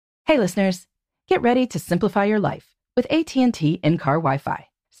Hey listeners, get ready to simplify your life with AT&T in-car Wi-Fi.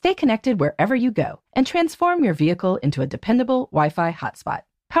 Stay connected wherever you go and transform your vehicle into a dependable Wi-Fi hotspot.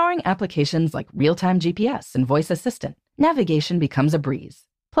 Powering applications like real-time GPS and voice assistant, navigation becomes a breeze.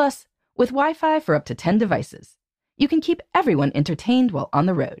 Plus, with Wi-Fi for up to 10 devices, you can keep everyone entertained while on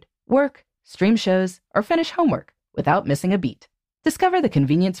the road, work, stream shows, or finish homework without missing a beat. Discover the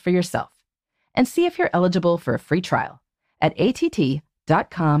convenience for yourself and see if you're eligible for a free trial at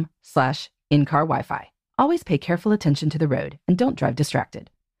att.com/in-car Wi-Fi. Always pay careful attention to the road and don't drive distracted.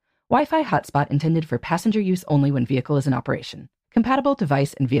 Wi-Fi hotspot intended for passenger use only when vehicle is in operation. Compatible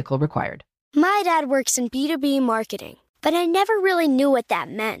device and vehicle required. My dad works in B2B marketing, but I never really knew what that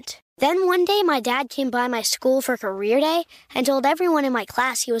meant. Then one day my dad came by my school for career day and told everyone in my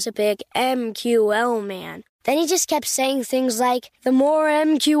class he was a big MQL man. Then he just kept saying things like, the more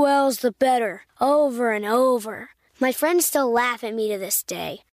MQLs, the better, over and over. My friends still laugh at me to this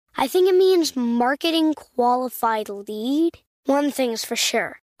day. I think it means marketing qualified lead. One thing's for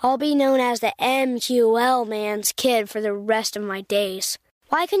sure. I'll be known as the MQL man's kid for the rest of my days.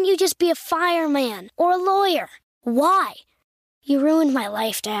 Why couldn't you just be a fireman or a lawyer? Why? You ruined my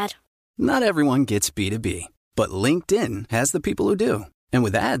life, Dad. Not everyone gets B2B, but LinkedIn has the people who do. And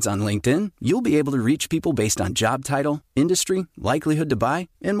with ads on LinkedIn, you'll be able to reach people based on job title, industry, likelihood to buy,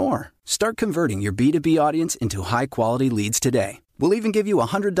 and more. Start converting your B2B audience into high-quality leads today. We'll even give you a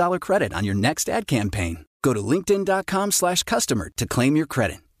 $100 credit on your next ad campaign. Go to linkedin.com/customer to claim your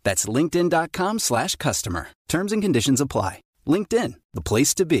credit. That's linkedin.com/customer. Terms and conditions apply. LinkedIn, the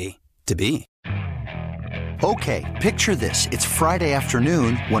place to be, to be. Okay, picture this. It's Friday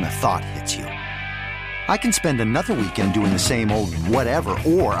afternoon when a thought hits you. I can spend another weekend doing the same old whatever,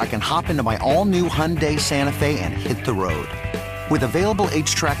 or I can hop into my all-new Hyundai Santa Fe and hit the road. With available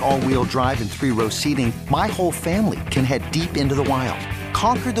H-Track all-wheel drive and 3-row seating, my whole family can head deep into the wild.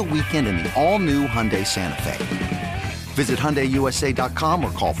 Conquer the weekend in the all-new Hyundai Santa Fe. Visit HyundaiUSA.com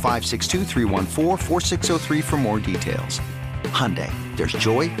or call 562-314-4603 for more details. Hyundai, there's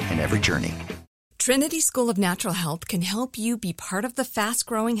joy in every journey. Trinity School of Natural Health can help you be part of the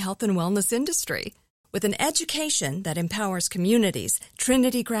fast-growing health and wellness industry. With an education that empowers communities,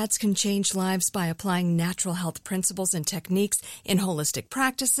 Trinity grads can change lives by applying natural health principles and techniques in holistic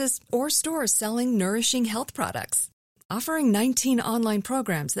practices or stores selling nourishing health products. Offering 19 online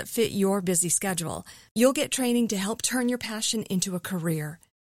programs that fit your busy schedule, you'll get training to help turn your passion into a career.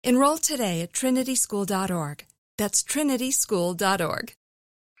 Enroll today at trinityschool.org. That's trinityschool.org.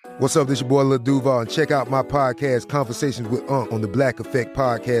 What's up, this your boy Lil Duval, and check out my podcast, Conversations with Unc, on the Black Effect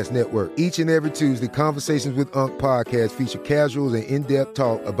Podcast Network. Each and every Tuesday, Conversations with Unc podcast feature casual and in-depth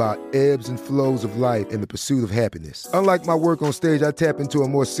talk about ebbs and flows of life and the pursuit of happiness. Unlike my work on stage, I tap into a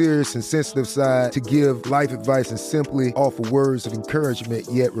more serious and sensitive side to give life advice and simply offer words of encouragement,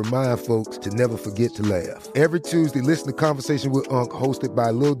 yet remind folks to never forget to laugh. Every Tuesday, listen to Conversation with Unc, hosted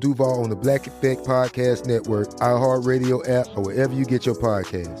by Lil Duval on the Black Effect Podcast Network, iHeartRadio app, or wherever you get your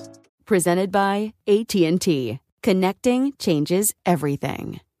podcasts. Presented by AT&T. Connecting changes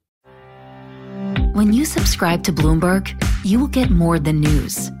everything. When you subscribe to Bloomberg, you will get more than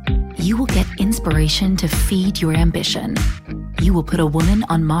news. You will get inspiration to feed your ambition. You will put a woman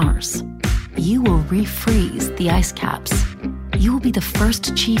on Mars. You will refreeze the ice caps. You will be the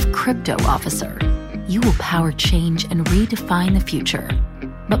first chief crypto officer. You will power change and redefine the future.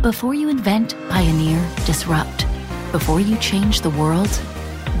 But before you invent, pioneer, disrupt, before you change the world,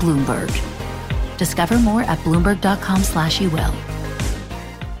 Bloomberg. Discover more at Bloomberg.com/youwill.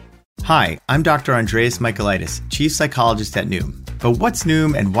 Hi, I'm Dr. Andreas Michaelitis, Chief Psychologist at Noom. But what's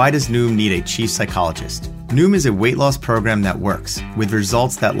Noom and why does Noom need a Chief Psychologist? Noom is a weight loss program that works, with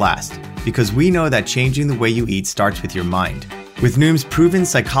results that last. Because we know that changing the way you eat starts with your mind. With Noom's proven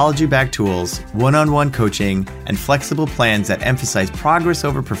psychology-backed tools, one-on-one coaching, and flexible plans that emphasize progress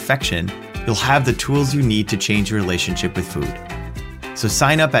over perfection, you'll have the tools you need to change your relationship with food. So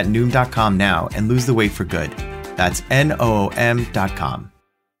sign up at Noom.com now and lose the weight for good. That's Noom.com.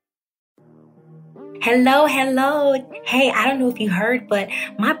 Hello. Hey, I don't know if you heard, but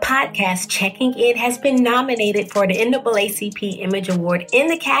my podcast, Checking It, has been nominated for the NAACP Image Award in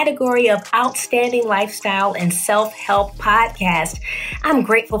the category of Outstanding Lifestyle and Self-Help Podcast. I'm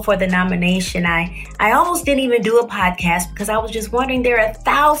grateful for the nomination. I almost didn't even do a podcast because I was just wondering, there are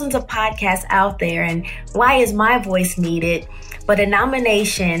thousands of podcasts out there, and why is my voice needed? But a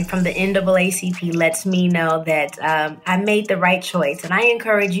nomination from the NAACP lets me know that I made the right choice. And I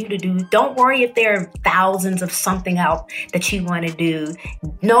encourage you to don't worry if there are thousands of something out that you want to do.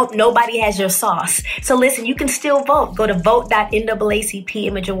 Nobody has your sauce. So listen, you can still vote. Go to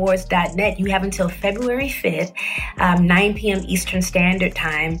vote.naacpimageawards.net. You have until February 5th, 9 p.m. Eastern Standard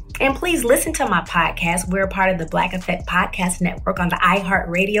Time. And please listen to my podcast. We're a part of the Black Effect Podcast Network on the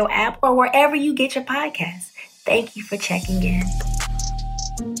iHeartRadio app or wherever you get your podcasts. Thank you for checking in.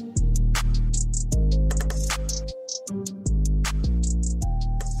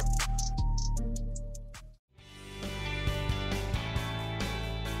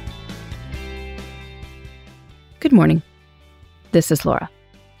 Good morning. This is Laura.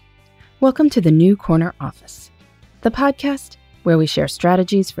 Welcome to the New Corner Office, the podcast where we share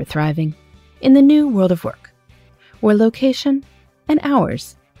strategies for thriving in the new world of work, where location and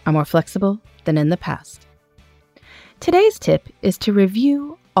hours are more flexible than in the past. Today's tip is to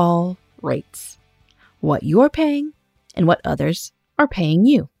review all rates, what you're paying and what others are paying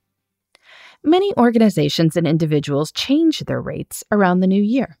you. Many organizations and individuals change their rates around the new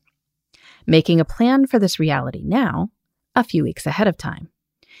year. Making a plan for this reality now, a few weeks ahead of time,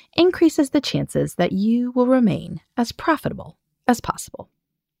 increases the chances that you will remain as profitable as possible.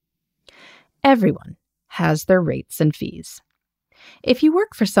 Everyone has their rates and fees. If you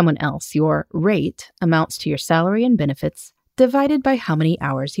work for someone else, your rate amounts to your salary and benefits divided by how many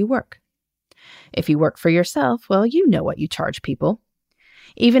hours you work. If you work for yourself, well, you know what you charge people.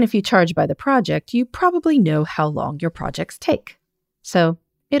 Even if you charge by the project, you probably know how long your projects take. So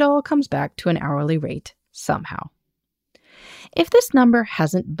it all comes back to an hourly rate somehow. If this number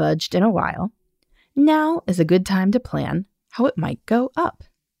hasn't budged in a while, now is a good time to plan how it might go up.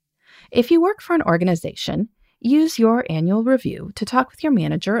 If you work for an organization, use your annual review to talk with your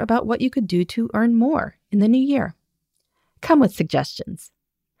manager about what you could do to earn more in the new year. Come with suggestions.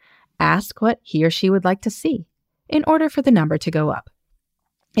 Ask what he or she would like to see in order for the number to go up.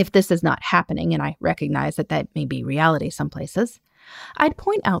 If this is not happening, and I recognize that that may be reality some places, I'd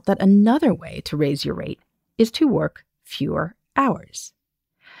point out that another way to raise your rate is to work fewer hours.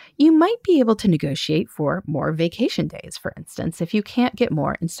 You might be able to negotiate for more vacation days, for instance, if you can't get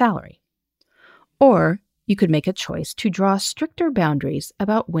more in salary. Or you could make a choice to draw stricter boundaries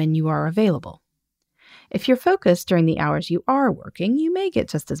about when you are available. If you're focused during the hours you are working, you may get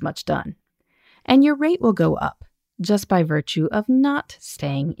just as much done. And your rate will go up just by virtue of not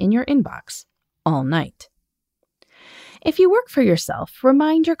staying in your inbox all night. If you work for yourself,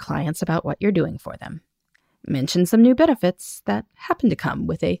 remind your clients about what you're doing for them. Mention some new benefits that happen to come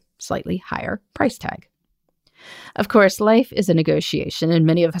with a slightly higher price tag. Of course, life is a negotiation, and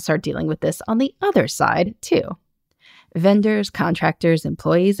many of us are dealing with this on the other side, too. Vendors, contractors,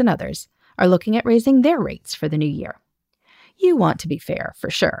 employees, and others are looking at raising their rates for the new year. You want to be fair,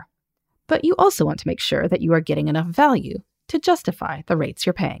 for sure, but you also want to make sure that you are getting enough value to justify the rates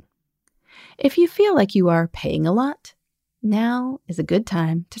you're paying. If you feel like you are paying a lot, now is a good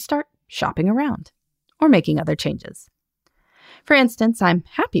time to start shopping around or making other changes. For instance, I'm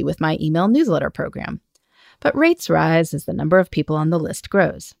happy with my email newsletter program, but rates rise as the number of people on the list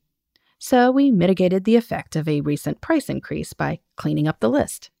grows. So we mitigated the effect of a recent price increase by cleaning up the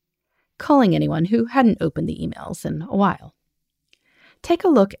list, calling anyone who hadn't opened the emails in a while. Take a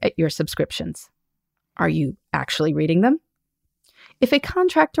look at your subscriptions. Are you actually reading them? If a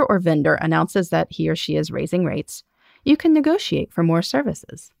contractor or vendor announces that he or she is raising rates, you can negotiate for more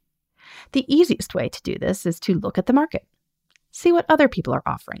services. The easiest way to do this is to look at the market. See what other people are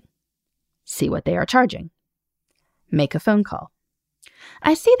offering. See what they are charging. Make a phone call.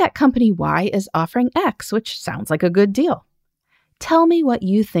 I see that company Y is offering X, which sounds like a good deal. Tell me what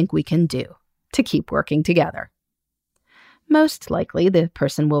you think we can do to keep working together. Most likely, the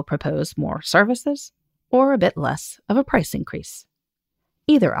person will propose more services or a bit less of a price increase.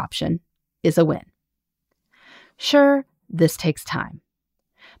 Either option is a win. Sure, this takes time,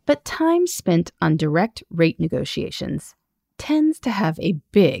 but time spent on direct rate negotiations tends to have a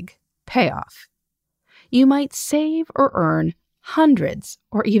big payoff. You might save or earn hundreds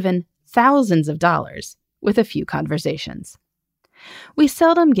or even thousands of dollars with a few conversations. We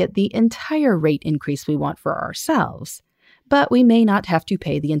seldom get the entire rate increase we want for ourselves, but we may not have to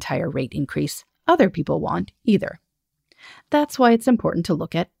pay the entire rate increase other people want either. That's why it's important to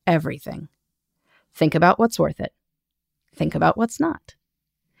look at everything. Think about what's worth it. Think about what's not.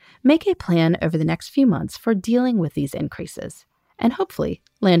 Make a plan over the next few months for dealing with these increases and hopefully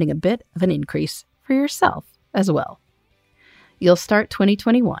landing a bit of an increase for yourself as well. You'll start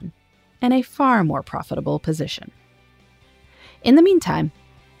 2021 in a far more profitable position. In the meantime,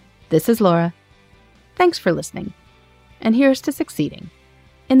 this is Laura. Thanks for listening. And here's to succeeding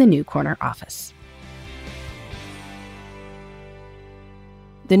in the New Corner office.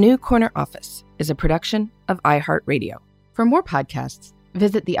 The New Corner Office is a production of iHeartRadio. For more podcasts,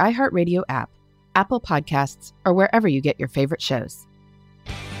 visit the iHeartRadio app, Apple Podcasts, or wherever you get your favorite shows.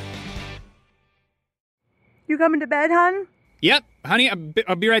 You coming to bed, hon? Yep, honey,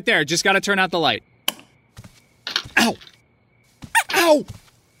 I'll be right there. Just gotta turn out the light. Ow! Ow!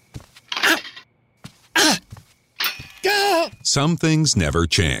 Ow! Ah! Go! Some things never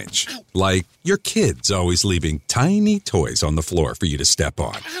change. Like your kids always leaving tiny toys on the floor for you to step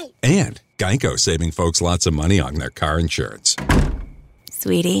on. And Geico saving folks lots of money on their car insurance.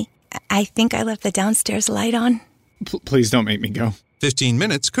 Sweetie, I think I left the downstairs light on. Please don't make me go. 15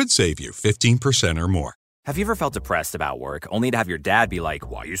 minutes could save you 15% or more. Have you ever felt depressed about work, only to have your dad be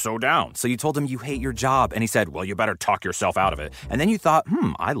like, "Why are you so down?" So you told him you hate your job, and he said, "Well, you better talk yourself out of it." And then you thought,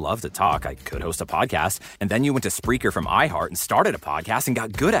 I love to talk. I could host a podcast. And then you went to Spreaker from iHeart and started a podcast and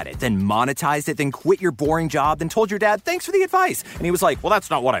got good at it, then monetized it, then quit your boring job, then told your dad, "Thanks for the advice." And he was like, "Well, that's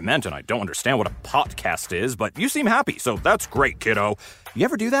not what I meant, and I don't understand what a podcast is, but you seem happy, so that's great, kiddo." You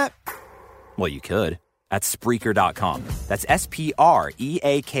ever do that? Well, you could. At Spreaker.com. That's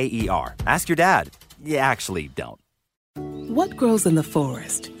Spreaker. Ask your dad. You actually don't. What grows in the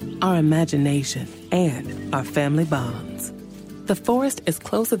forest? Our imagination and our family bonds. The forest is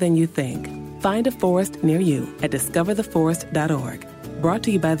closer than you think. Find a forest near you at discovertheforest.org. Brought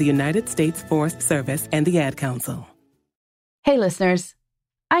to you by the United States Forest Service and the Ad Council. Hey listeners,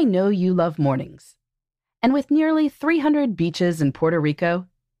 I know you love mornings. And with nearly 300 beaches in Puerto Rico,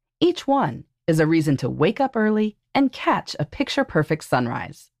 each one is a reason to wake up early and catch a picture-perfect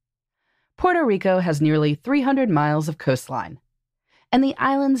sunrise. Puerto Rico has nearly 300 miles of coastline, and the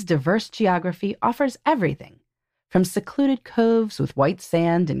island's diverse geography offers everything from secluded coves with white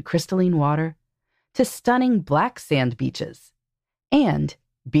sand and crystalline water to stunning black sand beaches and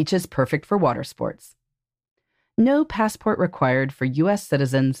beaches perfect for water sports. No passport required for U.S.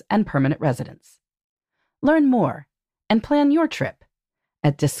 citizens and permanent residents. Learn more and plan your trip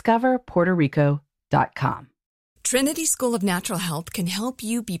at discoverpuertorico.com. Trinity School of Natural Health can help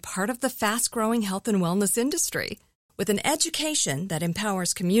you be part of the fast-growing health and wellness industry. With an education that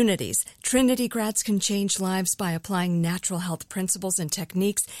empowers communities, Trinity grads can change lives by applying natural health principles and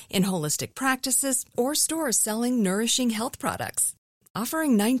techniques in holistic practices or stores selling nourishing health products.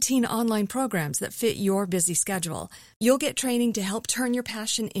 Offering 19 online programs that fit your busy schedule, you'll get training to help turn your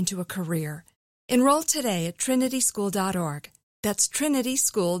passion into a career. Enroll today at trinityschool.org. That's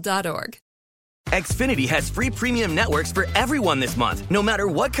trinityschool.org. Xfinity has free premium networks for everyone this month, no matter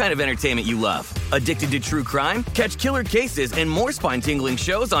what kind of entertainment you love. Addicted to true crime? Catch killer cases and more spine-tingling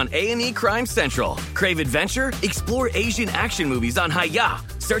shows on A&E Crime Central. Crave adventure? Explore Asian action movies on Hi-YAH.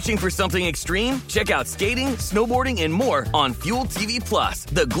 Searching for something extreme? Check out skating, snowboarding, and more on Fuel TV Plus,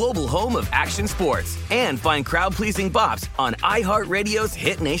 the global home of action sports. And find crowd-pleasing bops on iHeartRadio's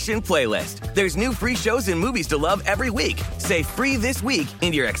Hit Nation playlist. There's new free shows and movies to love every week. Say free this week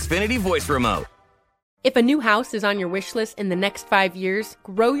in your Xfinity voice remote. If a new house is on your wish list in the next 5 years,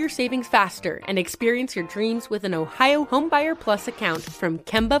 grow your savings faster and experience your dreams with an Ohio Homebuyer Plus account from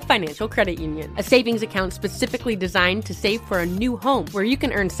Kemba Financial Credit Union. A savings account specifically designed to save for a new home where you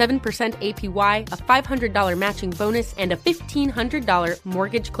can earn 7% APY, a $500 matching bonus, and a $1,500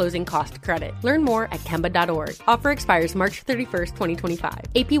 mortgage closing cost credit. Learn more at Kemba.org. Offer expires March 31st, 2025.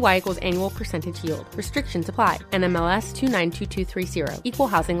 APY equals annual percentage yield. Restrictions apply. NMLS 292230. Equal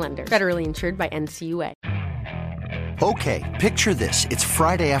housing lender. Federally insured by NCUA. Okay, picture this. It's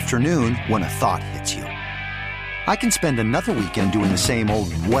Friday afternoon when a thought hits you. I can spend another weekend doing the same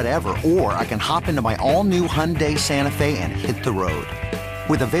old whatever, or I can hop into my all-new Hyundai Santa Fe and hit the road.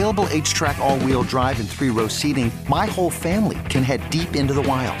 With available H-Track all-wheel drive and 3-row seating, my whole family can head deep into the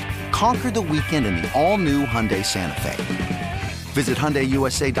wild. Conquer the weekend in the all-new Hyundai Santa Fe. Visit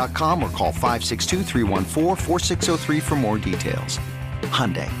HyundaiUSA.com or call 562-314-4603 for more details.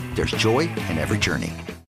 Hyundai, there's joy in every journey.